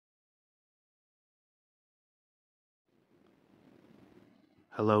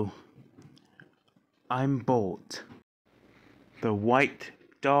Hello. I'm Bolt, the white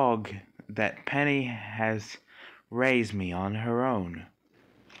dog that Penny has raised me on her own.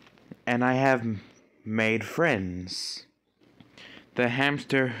 And I have made friends. The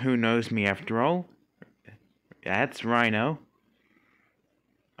hamster who knows me after all, that's Rhino.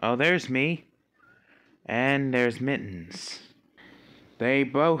 Oh, there's me. And there's Mittens. They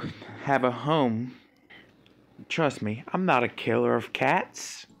both have a home. Trust me, I'm not a killer of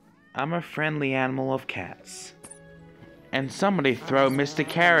cats. I'm a friendly animal of cats. And somebody throw Mr.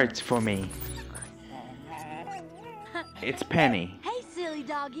 Carrots for me. It's Penny. Hey, silly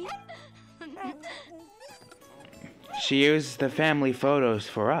doggy. She uses the family photos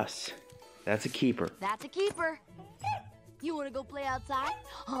for us. That's a keeper. That's a keeper. You wanna go play outside?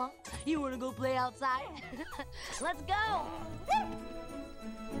 Huh? You wanna go play outside? Let's go!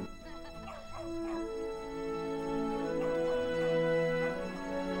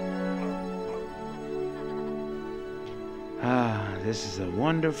 This is a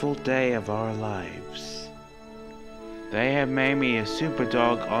wonderful day of our lives. They have made me a super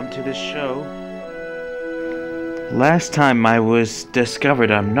dog onto the show. Last time I was discovered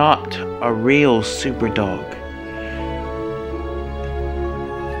I'm not a real super dog.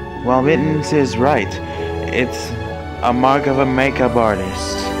 Well, Mittens is right. It's a mark of a makeup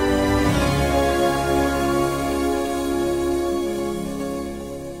artist.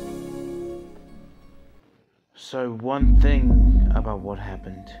 So one thing about what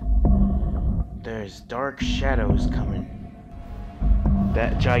happened. There's dark shadows coming.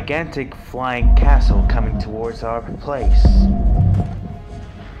 That gigantic flying castle coming towards our place.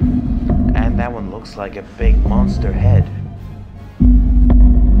 And that one looks like a big monster head.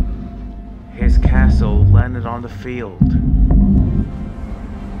 His castle landed on the field.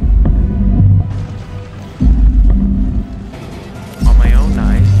 On my own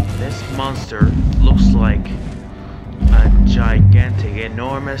eyes, this monster looks like a gigantic,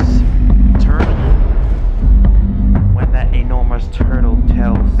 enormous turtle. When that enormous turtle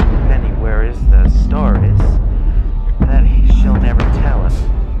tells Penny where the star is, that she'll never tell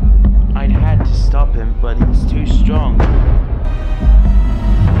him. I'd had to stop him, but he's too strong.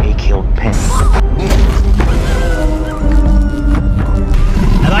 He killed Penny.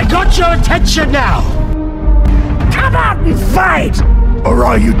 And I got your attention now! Come out and fight! Or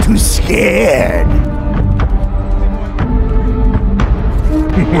are you too scared?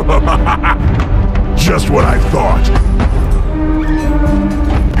 Just what I thought.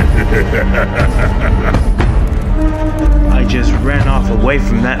 I just ran off away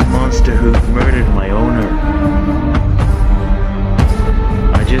from that monster who murdered my owner.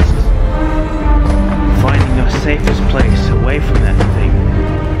 I just finding the safest place away from that thing.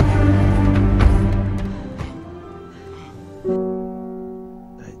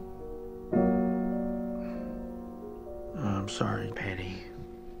 I'm sorry, Penny.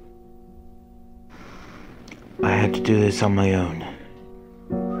 I had to do this on my own.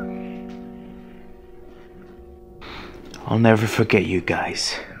 I'll never forget you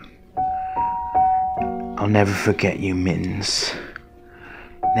guys. I'll never forget you, Mittens.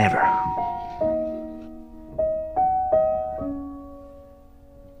 Never.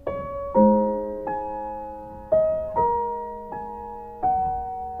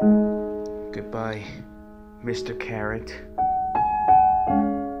 Goodbye, Mr. Carrot.